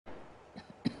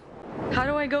How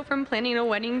do I go from planning a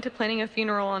wedding to planning a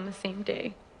funeral on the same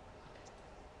day?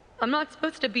 I'm not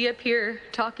supposed to be up here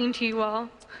talking to you all.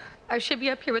 I should be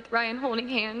up here with Ryan holding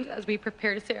hands as we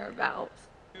prepare to say our vows.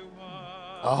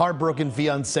 A heartbroken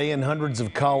fiancé and hundreds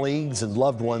of colleagues and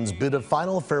loved ones bid a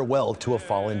final farewell to a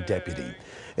fallen deputy.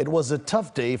 It was a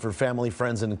tough day for family,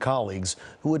 friends, and colleagues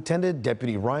who attended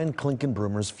Deputy Ryan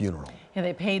Clinkunbroomer's funeral. Yeah,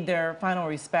 they paid their final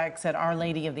respects at Our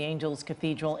Lady of the Angels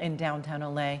Cathedral in downtown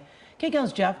LA.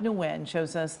 KCAL's Nguyen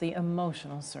shows us the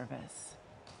emotional service.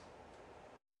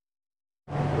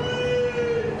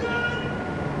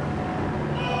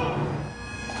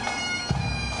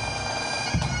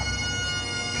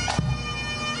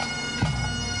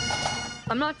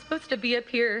 I'm not supposed to be up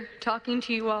here talking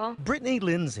to you all. Brittany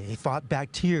Lindsay fought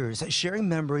back tears, sharing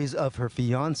memories of her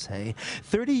fiancé,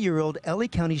 30-year-old LA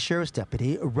County Sheriff's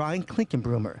Deputy Ryan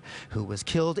Clinkunbroomer, who was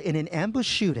killed in an ambush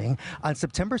shooting on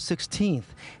September 16th,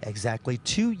 exactly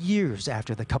 2 years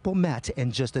after the couple met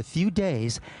and just a few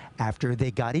days after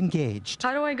they got engaged.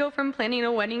 How do I go from planning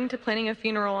a wedding to planning a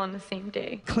funeral on the same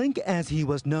day? Clink, as he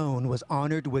was known, was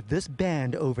honored with this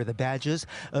band over the badges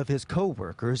of his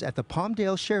co-workers at the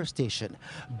Palmdale Sheriff's Station.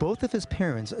 Both of his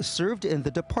parents served in the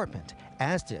department,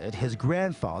 as did his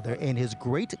grandfather and his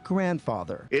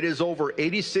great-grandfather. It is over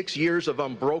 86 years of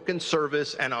unbroken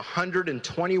service and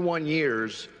 121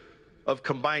 years of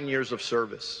combined years of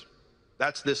service.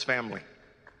 That's this family.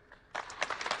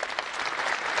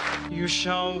 You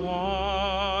shall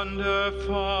wander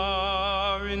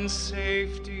far in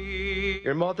safety.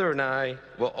 Your mother and I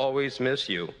will always miss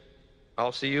you.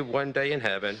 I'll see you one day in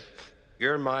heaven.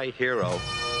 You're my hero.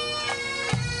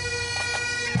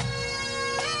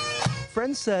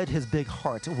 Friends said his big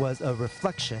heart was a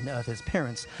reflection of his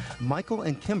parents, Michael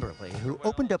and Kimberly, who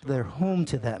opened up their home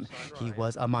to them. He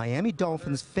was a Miami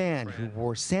Dolphins fan who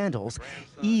wore sandals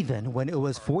even when it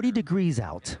was 40 degrees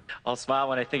out. I'll smile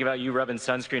when I think about you rubbing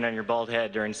sunscreen on your bald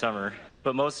head during summer.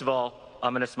 But most of all,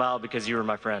 I'm going to smile because you were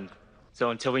my friend. So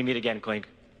until we meet again, Clink,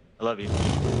 I love you.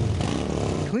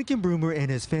 Clinkunbroomer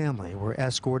and his family were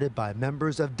escorted by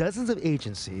members of dozens of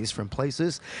agencies from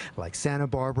places like Santa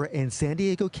Barbara and San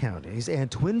Diego counties and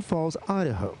Twin Falls,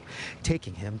 Idaho,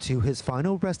 taking him to his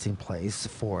final resting place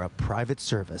for a private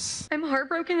service. I'm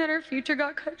heartbroken that our future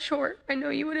got cut short. I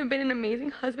know you would have been an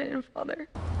amazing husband and father.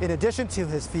 In addition to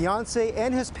his fiancée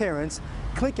and his parents,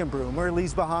 Clinkunbroomer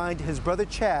leaves behind his brother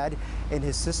Chad and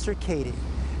his sister Katie.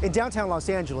 In downtown Los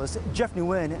Angeles,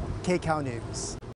 Nguyen, KCAL News.